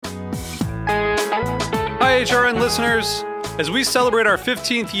HRN listeners. As we celebrate our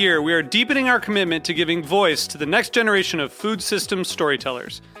 15th year, we are deepening our commitment to giving voice to the next generation of food systems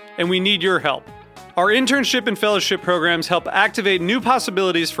storytellers, and we need your help. Our internship and fellowship programs help activate new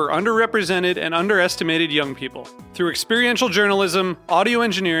possibilities for underrepresented and underestimated young people through experiential journalism, audio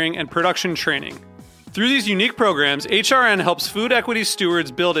engineering, and production training. Through these unique programs, HRN helps food equity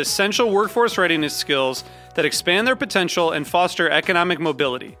stewards build essential workforce readiness skills that expand their potential and foster economic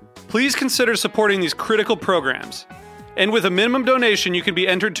mobility. Please consider supporting these critical programs. And with a minimum donation, you can be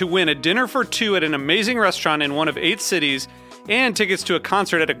entered to win a dinner for two at an amazing restaurant in one of 8 cities and tickets to a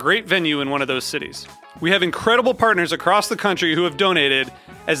concert at a great venue in one of those cities. We have incredible partners across the country who have donated,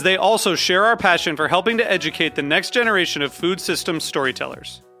 as they also share our passion for helping to educate the next generation of food systems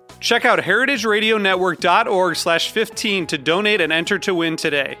storytellers. Check out heritageradionetwork.org/15 to donate and enter to win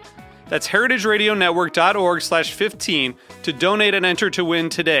today. That's heritageradionetwork.org/15 to donate and enter to win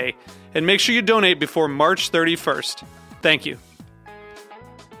today. And make sure you donate before March 31st. Thank you.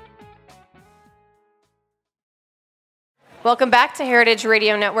 Welcome back to Heritage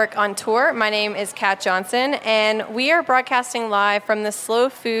Radio Network on Tour. My name is Kat Johnson, and we are broadcasting live from the Slow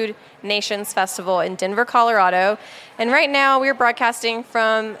Food Nations Festival in Denver, Colorado. And right now we're broadcasting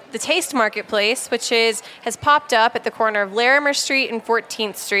from the Taste Marketplace, which has popped up at the corner of Larimer Street and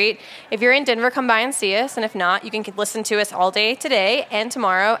 14th Street. If you're in Denver, come by and see us. And if not, you can listen to us all day today and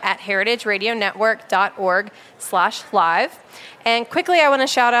tomorrow at heritageradionetwork.org/live. And quickly, I want to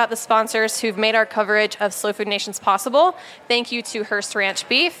shout out the sponsors who've made our coverage of Slow Food Nations possible. Thank you to Hearst Ranch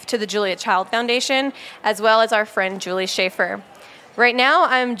Beef, to the Julia Child Foundation, as well as our friend Julie Schaefer. Right now,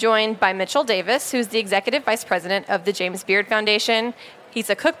 I'm joined by Mitchell Davis, who's the Executive Vice President of the James Beard Foundation. He's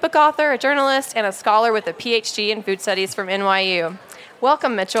a cookbook author, a journalist, and a scholar with a Ph.D. in food studies from NYU.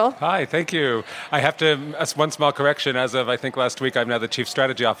 Welcome, Mitchell. Hi, thank you. I have to, one small correction. As of, I think, last week, I'm now the Chief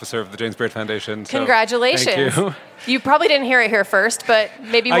Strategy Officer of the James Beard Foundation. So congratulations. Thank you. You probably didn't hear it here first, but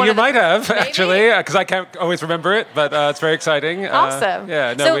maybe one you of the... might have, actually, because I can't always remember it, but it's very exciting. Awesome.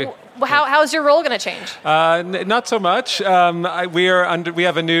 So how's your role going to change? Not so much. We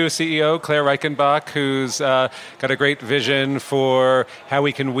have a new CEO, Claire Reichenbach, who's got a great vision for how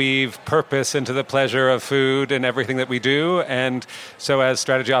we can weave purpose into the pleasure of food and everything that we do. And so as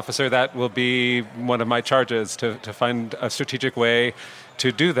strategy officer, that will be one of my charges, to find a strategic way to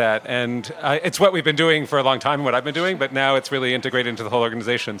do that. And it's what we've been doing for a long time, what I've been doing, but now it's really integrated into the whole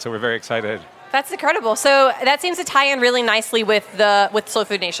organization. So we're very excited. That's incredible. So that seems to tie in really nicely with Slow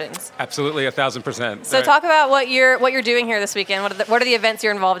Food Nations. Absolutely, 1,000%. So talk about what you're doing here this weekend. What are the events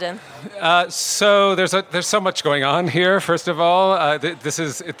you're involved in? So there's so much going on here. First of all,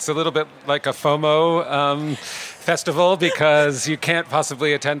 it's a little bit like a FOMO festival because you can't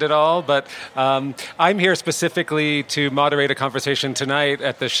possibly attend it all. But I'm here specifically to moderate a conversation tonight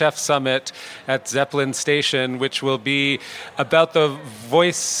at the Chef Summit at Zeppelin Station, which will be about the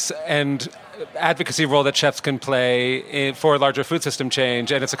voice and advocacy role that chefs can play for larger food system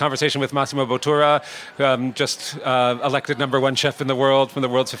change. And it's a conversation with Massimo Bottura, just elected #1 chef in the world from the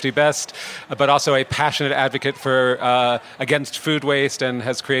World's 50 Best, but also a passionate advocate for against food waste, and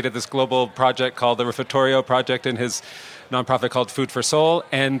has created this global project called the Refectorio Project in his nonprofit called Food for Soul.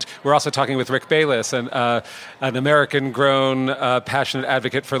 And we're also talking with Rick Bayless, an American-grown passionate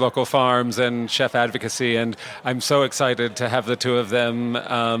advocate for local farms and chef advocacy. And I'm so excited to have the two of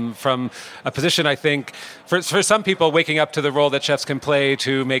them from a position, I think, for some people, waking up to the role that chefs can play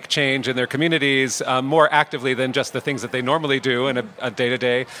to make change in their communities more actively than just the things that they normally do in a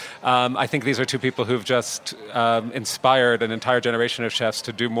day-to-day. I think these are two people who've just inspired an entire generation of chefs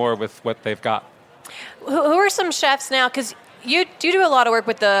to do more with what they've got. Who are some chefs now? Because you do a lot of work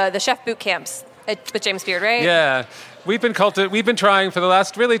with the chef boot camps with James Beard, right? Yeah. We've been trying for the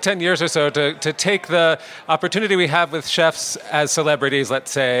last really 10 years or so to take the opportunity we have with chefs as celebrities,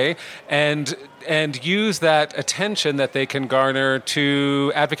 let's say, and use that attention that they can garner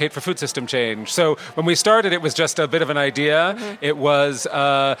to advocate for food system change. So when we started, it was just a bit of an idea. Mm-hmm. It was,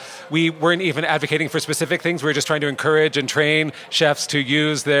 we weren't even advocating for specific things. We were just trying to encourage and train chefs to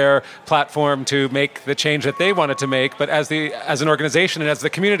use their platform to make the change that they wanted to make. But as an organization and as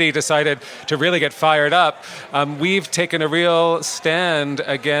the community decided to really get fired up, we've taken a real stand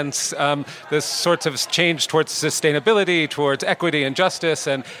against this sorts of change towards sustainability, towards equity and justice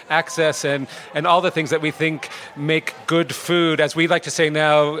and access and all the things that we think make good food. As we like to say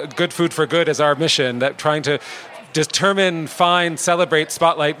now, good food for good is our mission, that trying to determine, find, celebrate,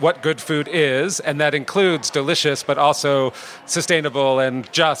 spotlight what good food is, and that includes delicious, but also sustainable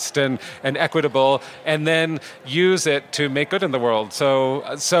and just and equitable, and then use it to make good in the world.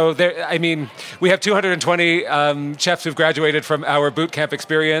 So there, I mean, we have 220 chefs who've graduated from our boot camp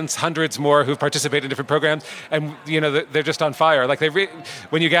experience, hundreds more who've participated in different programs, and they're just on fire. Like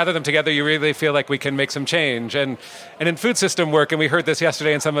when you gather them together, you really feel like we can make some change. And in food system work, and we heard this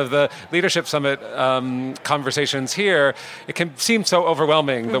yesterday in some of the Leadership Summit conversations here, it can seem so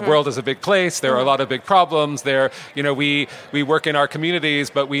overwhelming. The world is a big place. There are a lot of big problems. We work in our communities,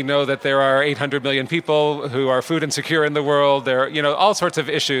 but we know that there are 800 million people who are food insecure in the world. There are, all sorts of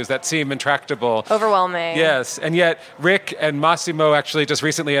issues that seem intractable. Overwhelming. Yes, and yet Rick and Massimo actually just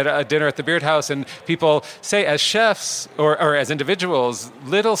recently had a dinner at the Beard House, and people say as chefs or as individuals,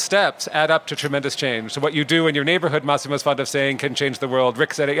 little steps add up to tremendous change. So what you do in your neighborhood, Massimo's fond of saying, can change the world.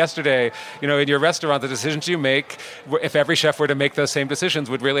 Rick said it yesterday, in your restaurant, the decisions you make, if every chef were to make those same decisions,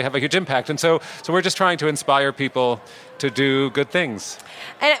 would really have a huge impact. And so we're just trying to inspire people to do good things.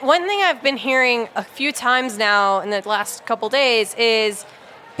 And one thing I've been hearing a few times now in the last couple days is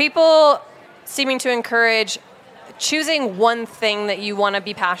people seeming to encourage choosing one thing that you want to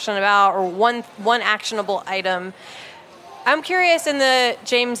be passionate about, or one actionable item. I'm curious, in the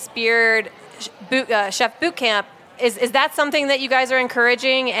James Beard Chef Boot Camp, is that something that you guys are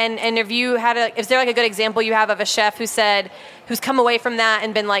encouraging? And have you is there like a good example you have of a chef who's come away from that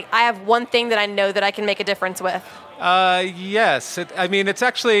and been like, I have one thing that I know that I can make a difference with? Yes. It's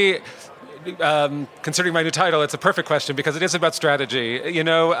actually, considering my new title, it's a perfect question because it is about strategy.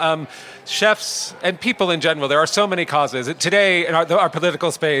 Chefs and people in general, there are so many causes. Today, in our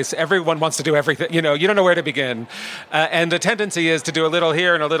political space, everyone wants to do everything. You don't know where to begin. And the tendency is to do a little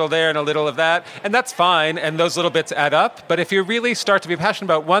here and a little there and a little of that. And that's fine, and those little bits add up. But if you really start to be passionate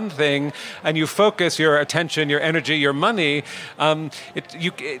about one thing and you focus your attention, your energy, your money,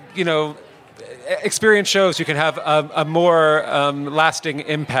 experience shows you can have a more lasting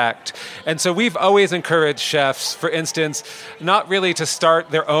impact. And so we've always encouraged chefs, for instance, not really to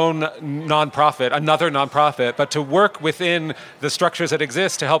start their own another nonprofit, but to work within the structures that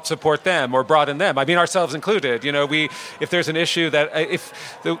exist to help support them or broaden them. Ourselves included. If there's an issue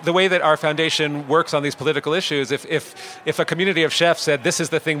if the way that our foundation works on these political issues, if a community of chefs said, this is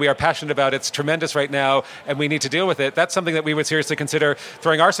the thing we are passionate about, it's tremendous right now, and we need to deal with it, that's something that we would seriously consider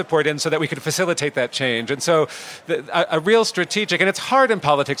throwing our support in so that we could facilitate that change. And so a real strategic, and it's hard in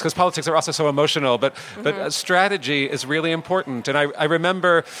politics because politics are also so emotional, but strategy is really important. And I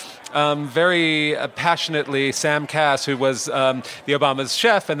remember very passionately Sam Cass, who was the Obama's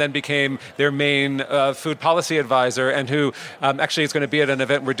chef and then became their main food policy advisor, and who actually is going to be at an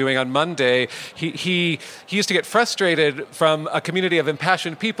event we're doing on Monday. He used to get frustrated from a community of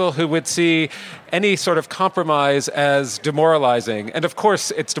impassioned people who would see any sort of compromise as demoralizing. And of course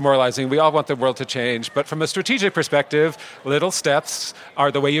it's demoralizing. We all want the world to change. But from a strategic perspective, little steps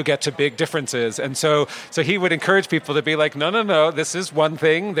are the way you get to big differences. And so he would encourage people to be like, no, this is one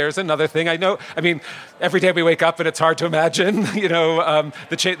thing. There's another thing. Every day we wake up and it's hard to imagine,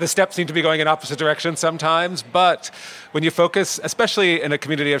 the steps seem to be going in opposite directions sometimes. But when you focus, especially in a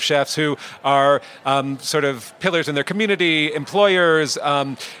community of chefs who are sort of pillars in their community, employers,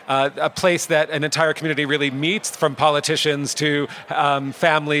 a place that an entire community really meets, from politicians to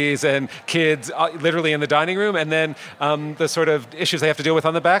families and kids, literally in the dining room, and then the sort of issues they have to deal with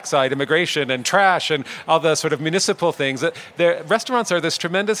on the backside, immigration and trash and all the sort of municipal things. Restaurants are this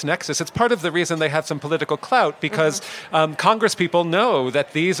tremendous nexus. It's part of the reason they have some political clout, because Congress people know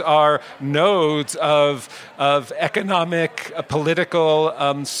that these are nodes of economic,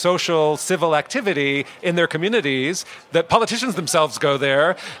 political, social, civil activity in their communities, that politicians themselves go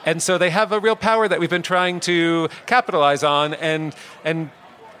there, and so they have a real power that we've been trying to capitalize on and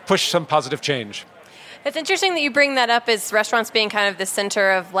push some positive change. It's interesting that you bring that up, as restaurants being kind of the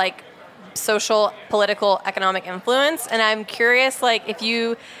center of social, political, economic influence. And I'm curious, if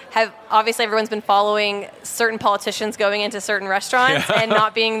you have, obviously everyone's been following certain politicians going into certain restaurants and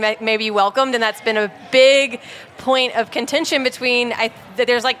not being maybe welcomed. And that's been a big point of contention between,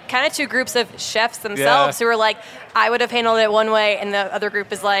 there's kind of two groups of chefs themselves who are like, I would have handled it one way. And the other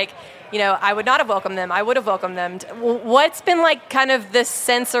group is like, I would not have welcomed them. I would have welcomed them. What's been kind of the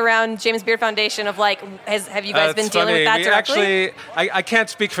sense around James Beard Foundation of have you guys been dealing with that directly? Actually, I can't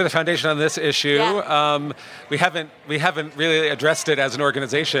speak for the foundation on this issue. Yeah. We haven't really addressed it as an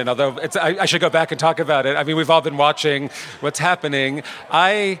organization, although I should go back and talk about it. We've all been watching what's happening.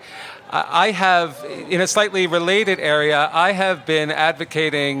 I have, in a slightly related area, I have been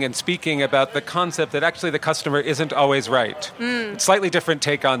advocating and speaking about the concept that actually the customer isn't always right. Slightly different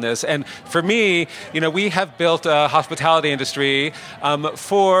take on this. And for me, we have built a hospitality industry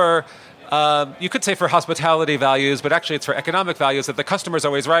for... you could say for hospitality values, but actually it's for economic values, that the customer's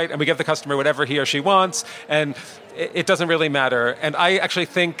always right, and we give the customer whatever he or she wants, and it doesn't really matter. And I actually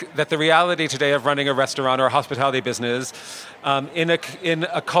think that the reality today of running a restaurant or a hospitality business, in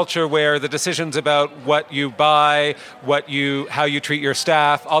a culture where the decisions about what you buy, how you treat your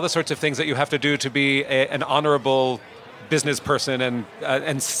staff, all the sorts of things that you have to do to be an honorable business person and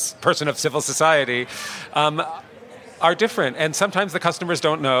person of civil society, are different, and sometimes the customers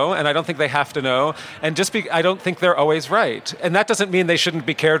don't know, and I don't think they have to know, and I don't think they're always right. And that doesn't mean they shouldn't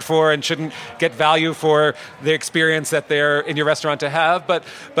be cared for and shouldn't get value for the experience that they're in your restaurant to have, but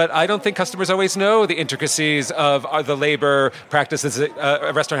I don't think customers always know the intricacies of the labor practices that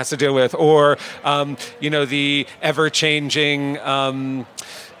a restaurant has to deal with, or the ever-changing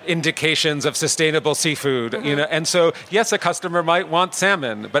indications of sustainable seafood, and so yes, a customer might want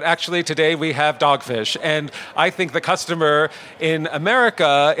salmon, but actually today we have dogfish, and I think the customer in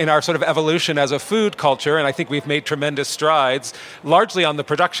America, in our sort of evolution as a food culture, and I think we've made tremendous strides, largely on the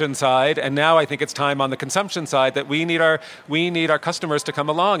production side, and now I think it's time on the consumption side that we need our customers to come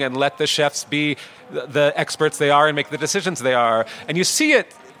along and let the chefs be the experts they are and make the decisions they are, and you see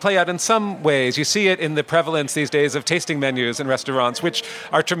it play out in some ways. You see it in the prevalence these days of tasting menus in restaurants, which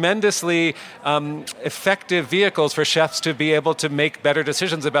are tremendously effective vehicles for chefs to be able to make better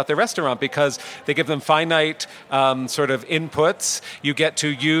decisions about their restaurant, because they give them finite sort of inputs. You get to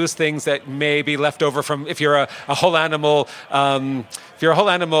use things that may be left over from, if you're a whole animal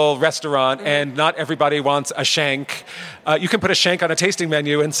restaurant and not everybody wants a shank, you can put a shank on a tasting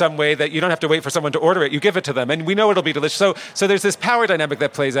menu in some way that you don't have to wait for someone to order it. You give it to them, and we know it'll be delicious. So there's this power dynamic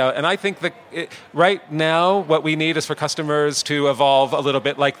that plays out, and I think that right now what we need is for customers to evolve a little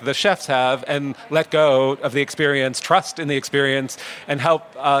bit like the chefs have and let go of the experience, trust in the experience, and help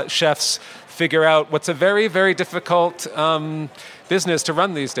chefs figure out what's a very, very difficult business to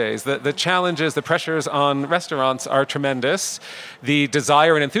run these days. The challenges, the pressures on restaurants are tremendous. The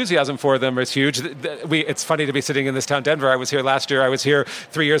desire and enthusiasm for them is huge. It's funny to be sitting in this town, Denver. I was here last year. I was here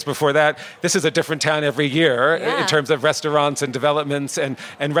 3 years before that. This is a different town every year in terms of restaurants and developments, and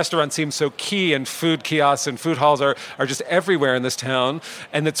restaurants seem so key, and food kiosks and food halls are just everywhere in this town,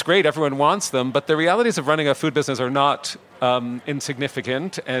 and it's great. Everyone wants them, but the realities of running a food business are not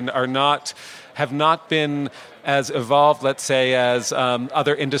insignificant and have not been as evolved, let's say, as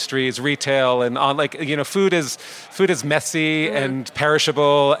other industries, retail, and food is messy and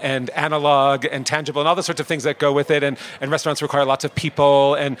perishable and analog and tangible and all the sorts of things that go with it. And restaurants require lots of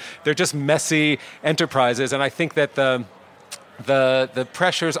people, and they're just messy enterprises. And I think that the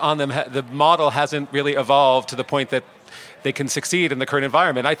pressures on them, the model hasn't really evolved to the point that they can succeed in the current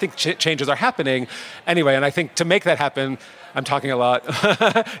environment. I think changes are happening anyway, and I think to make that happen, I'm talking a lot,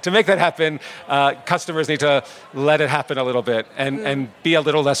 to make that happen, customers need to let it happen a little bit and be a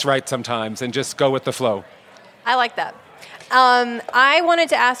little less right sometimes and just go with the flow. I like that. I wanted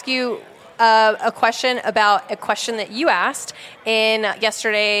to ask you a question about a question that you asked in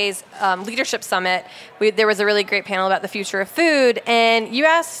yesterday's leadership summit. There was a really great panel about the future of food, and you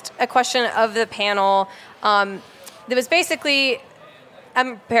asked a question of the panel that was basically,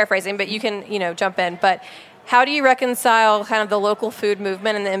 I'm paraphrasing, but you can jump in, but how do you reconcile kind of the local food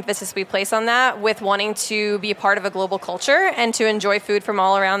movement and the emphasis we place on that with wanting to be a part of a global culture and to enjoy food from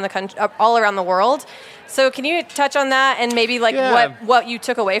all around the country, all around the world? So can you touch on that and maybe what you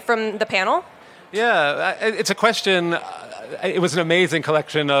took away from the panel? Yeah, it's a question. It was an amazing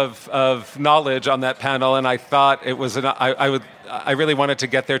collection of knowledge on that panel, and I thought it was I really wanted to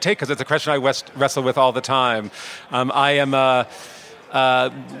get their take because it's a question I wrestle with all the time. I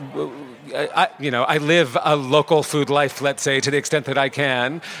live a local food life, let's say, to the extent that I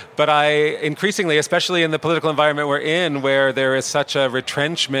can, but I increasingly, especially in the political environment we're in, where there is such a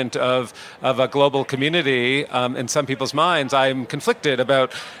retrenchment of a global community in some people's minds, I'm conflicted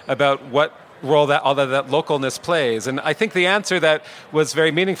about what role that all of that localness plays. And I think the answer that was very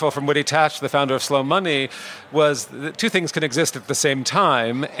meaningful from Woody Tash, the founder of Slow Money, was that two things can exist at the same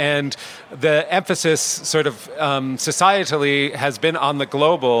time. And the emphasis sort of societally has been on the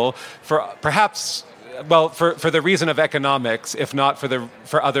global for perhaps well, for the reason of economics, if not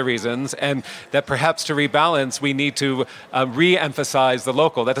for other reasons, and that perhaps to rebalance, we need to re-emphasize the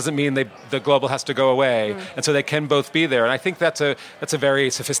local. That doesn't mean the global has to go away, and so they can both be there. And I think that's a very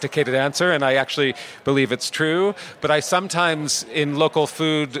sophisticated answer, and I actually believe it's true. But I sometimes, in local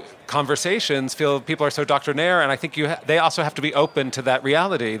food conversations, feel people are so doctrinaire, and I think they also have to be open to that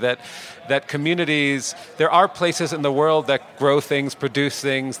reality, that communities, there are places in the world that grow things, produce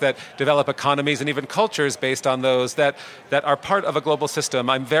things, that develop economies and even cultures based on those that are part of a global system.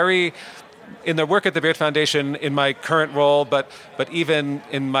 I'm very, in the work at the Beard Foundation, in my current role, but even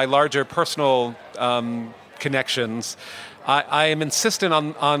in my larger personal connections, I am insistent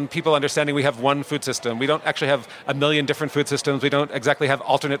on people understanding we have one food system. We don't actually have a million different food systems. We don't exactly have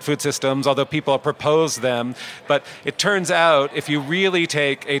alternate food systems, although people propose them. But it turns out, if you really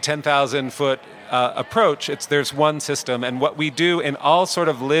take a 10,000-foot approach, there's one system, and what we do in all sort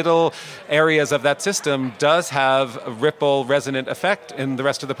of little areas of that system does have a ripple resonant effect in the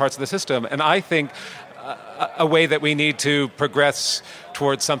rest of the parts of the system. And I think a way that we need to progress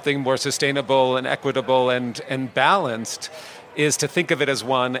towards something more sustainable and equitable and balanced is to think of it as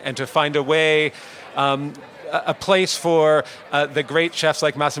one, and to find a way, a place for the great chefs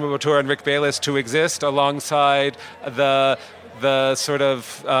like Massimo Bottura and Rick Bayless to exist alongside the sort of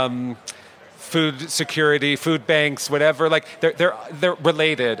food security, food banks, whatever. Like they're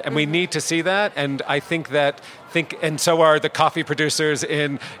related, and we need to see that. And I think and so are the coffee producers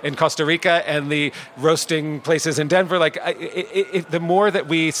in Costa Rica and the roasting places in Denver. Like the more that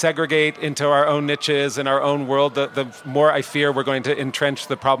we segregate into our own niches and our own world, the more I fear we're going to entrench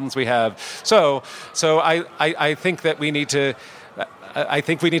the problems we have. So I think that we need to. I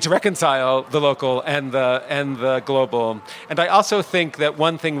think we need to reconcile the local and the global. And I also think that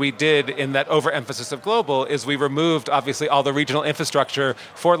one thing we did in that overemphasis of global is we removed, obviously, all the regional infrastructure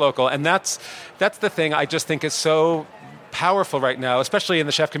for local. And that's the thing I just think is so powerful right now, especially in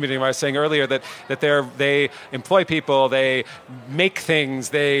the chef community, where I was saying earlier that they employ people, they make things,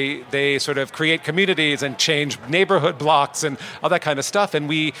 they sort of create communities and change neighborhood blocks and all that kind of stuff. And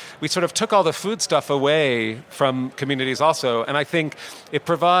we sort of took all the food stuff away from communities also. And I think food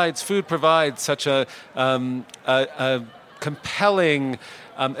provides such a compelling,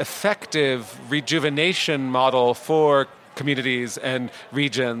 effective rejuvenation model for communities and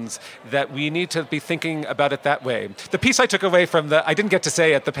regions that we need to be thinking about it that way. The piece I took away from I didn't get to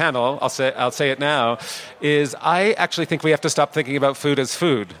say at the panel, I'll say it now, is I actually think we have to stop thinking about food as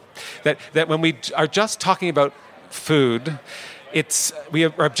food. That when we are just talking about food, we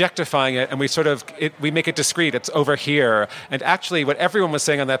are objectifying it, and we make it discrete. It's over here. And actually, what everyone was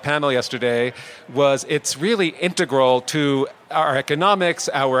saying on that panel yesterday was it's really integral to our economics,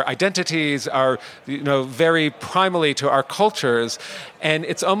 our identities, our, very primally to our cultures. And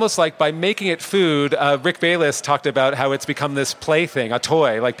it's almost like by making it food, Rick Bayless talked about how it's become this plaything, a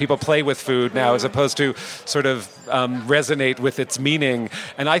toy, like people play with food now as opposed to sort of resonate with its meaning.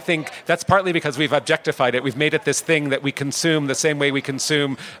 And I think that's partly because we've objectified it. We've made it this thing that we consume the same way we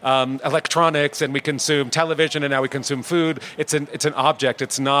consume electronics and we consume television and now we consume food. It's an object.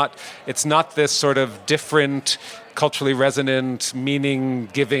 It's not this sort of different, culturally resonant,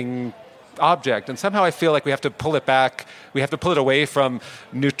 meaning-giving object. And somehow I feel like we have to pull it back. We have to pull it away from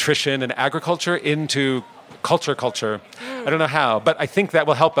nutrition and agriculture into culture. I don't know how, but I think that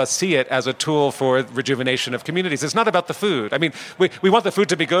will help us see it as a tool for rejuvenation of communities. It's not about the food. I mean, we want the food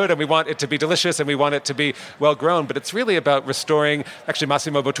to be good and we want it to be delicious and we want it to be well-grown, but it's really about restoring, actually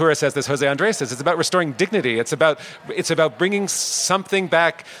Massimo Bottura says this, Jose Andres says, it's about restoring dignity. It's about bringing something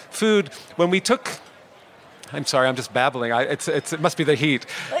back. Food, when we took... I'm sorry, I'm just babbling. It must be the heat.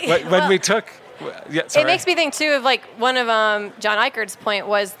 When we took... Yeah, it makes me think, too, of, like, one of John Eichert's point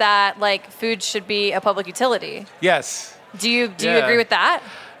was that, like, food should be a public utility. Yes. Do you agree with that?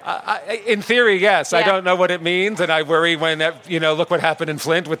 In theory, yes. Yeah. I don't know what it means, and I worry when, look what happened in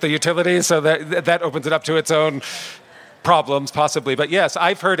Flint with the utilities, so that opens it up to its own problems, possibly. But yes,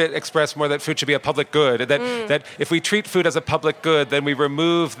 I've heard it expressed more that food should be a public good, that if we treat food as a public good, then we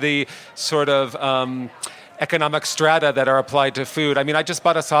remove the sort of... economic strata that are applied to food. I mean, I just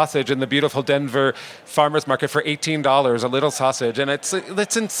bought a sausage in the beautiful Denver farmers market for $18, a little sausage, and it's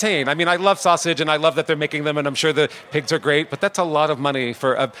insane. I mean, I love sausage, and I love that they're making them, and I'm sure the pigs are great, but that's a lot of money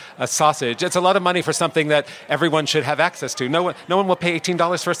for a sausage. It's a lot of money for something that everyone should have access to. No one will pay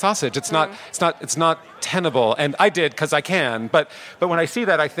 $18 for a sausage. It's not tenable, and I did because I can. But when I see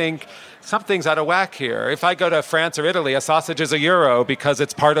that, I think something's out of whack here. If I go to France or Italy, a sausage is €1 because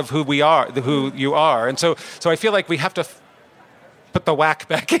it's part of who we are, who you are. And so I feel like we have to put the whack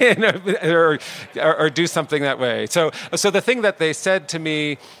back in or do something that way. So the thing that they said to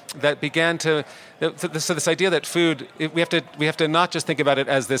me that began to, so this idea that food, we have to not just think about it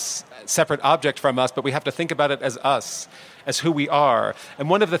as this separate object from us, but we have to think about it as us, as who we are. And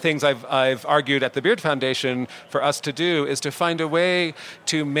one of the things I've argued at the Beard Foundation for us to do is to find a way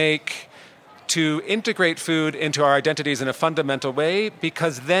to integrate food into our identities in a fundamental way,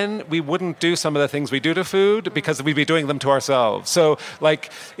 because then we wouldn't do some of the things we do to food because we'd be doing them to ourselves. So, like,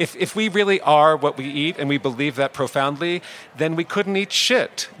 if we really are what we eat and we believe that profoundly, then we couldn't eat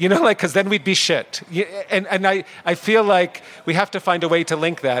shit, because then we'd be shit. And I feel like we have to find a way to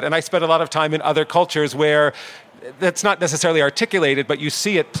link that. And I spent a lot of time in other cultures where that's not necessarily articulated, but you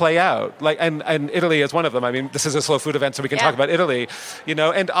see it play out. Like, and Italy is one of them. I mean, this is a slow food event, so we can talk about Italy,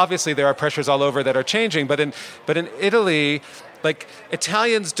 and obviously there are pressures all over that are changing. But in Italy, like,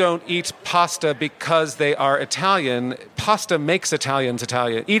 Italians don't eat pasta because they are Italian. Pasta makes Italians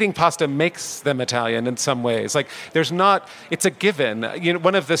Italian. Eating pasta makes them Italian in some ways. Like, it's a given.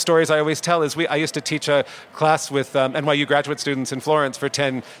 One of the stories I always tell is I used to teach a class with NYU graduate students in Florence for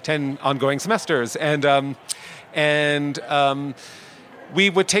 10 ongoing semesters. And we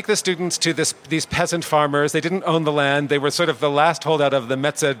would take the students to these peasant farmers. They didn't own the land. They were sort of the last holdout of the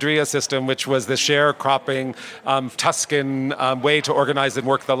mezzadria system, which was the sharecropping Tuscan way to organize and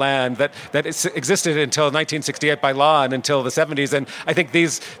work the land that existed until 1968 by law and until the 70s. And I think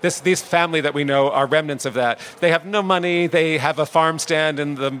these family that we know are remnants of that. They have no money. They have a farm stand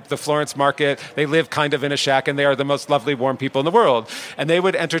in the Florence market. They live kind of in a shack, and they are the most lovely, warm people in the world. And they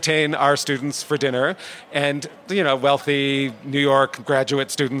would entertain our students for dinner. And, wealthy New York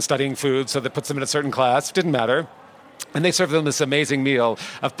graduate students studying food, so that puts them in a certain class. Didn't matter. And they served them this amazing meal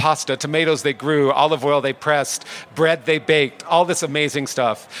of pasta, tomatoes they grew, olive oil they pressed, bread they baked, all this amazing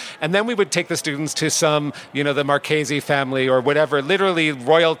stuff. And then we would take the students to some, the Marchesi family or whatever, literally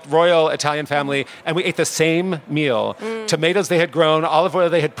royal Italian family, and we ate the same meal. Tomatoes they had grown, olive oil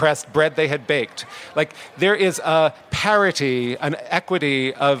they had pressed, bread they had baked. Like, there is a parity, an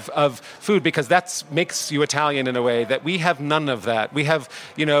equity of food, because that makes you Italian in a way that we have none of that. We have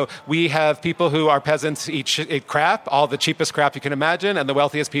people who are peasants eat crap, all the cheapest crap you can imagine, and the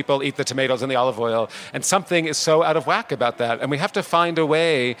wealthiest people eat the tomatoes and the olive oil. And something is so out of whack about that. And we have to find a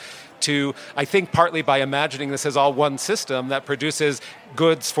way to, I think partly by imagining this as all one system that produces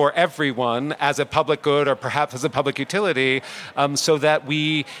goods for everyone as a public good or perhaps as a public utility, so that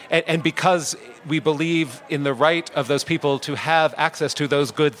and because we believe in the right of those people to have access to those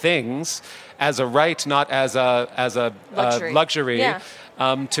good things as a right, not as a luxury. Yeah.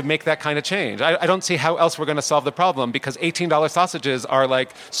 To make that kind of change. I don't see how else we're going to solve the problem, because $18 sausages are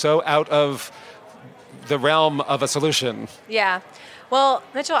like so out of the realm of a solution. Yeah. Well,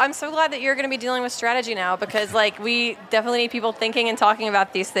 Mitchell, I'm so glad that you're going to be dealing with strategy now, because we definitely need people thinking and talking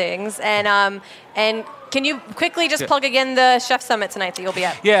about these things. And can you quickly just plug again the Chef Summit tonight that you'll be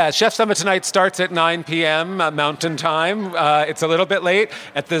at? Yeah, Chef Summit tonight starts at 9 p.m. Mountain Time. It's a little bit late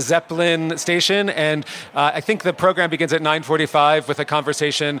at the Zeppelin station, and I think the program begins at 9:45 with a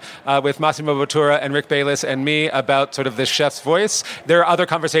conversation with Massimo Bottura and Rick Bayless and me about sort of the chef's voice. There are other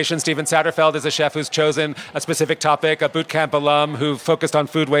conversations. Steven Satterfeld is a chef who's chosen a specific topic, a boot camp alum who focused on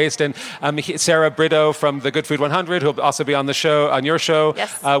food waste, and Sarah Brito from the Good Food 100, who'll also be on your show,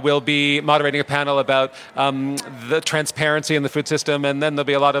 yes. Will be moderating a panel about the transparency in the food system, and then there'll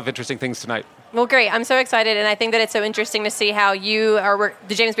be a lot of interesting things tonight. Well, great. I'm so excited, and I think that it's so interesting to see how the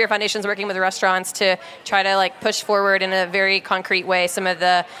James Beard Foundation is working with restaurants to try to push forward in a very concrete way some of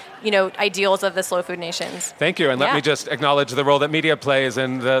the ideals of the slow food nations. Thank you, and let me just acknowledge the role that media plays,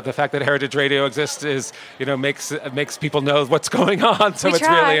 and the fact that Heritage Radio exists is makes people know what's going on. So it's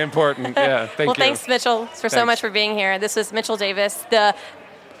really important. Yeah, thank you. Well, thanks, Mitchell, so much for being here. This is Mitchell Davis, the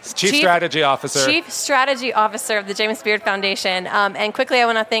Chief Strategy Officer of the James Beard Foundation. And quickly, I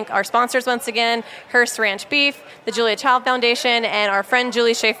want to thank our sponsors once again, Hearst Ranch Beef, the Julia Child Foundation, and our friend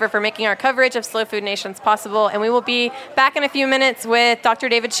Julie Schaefer for making our coverage of Slow Food Nations possible. And we will be back in a few minutes with Dr.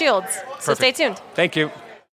 David Shields. So stay tuned. Thank you.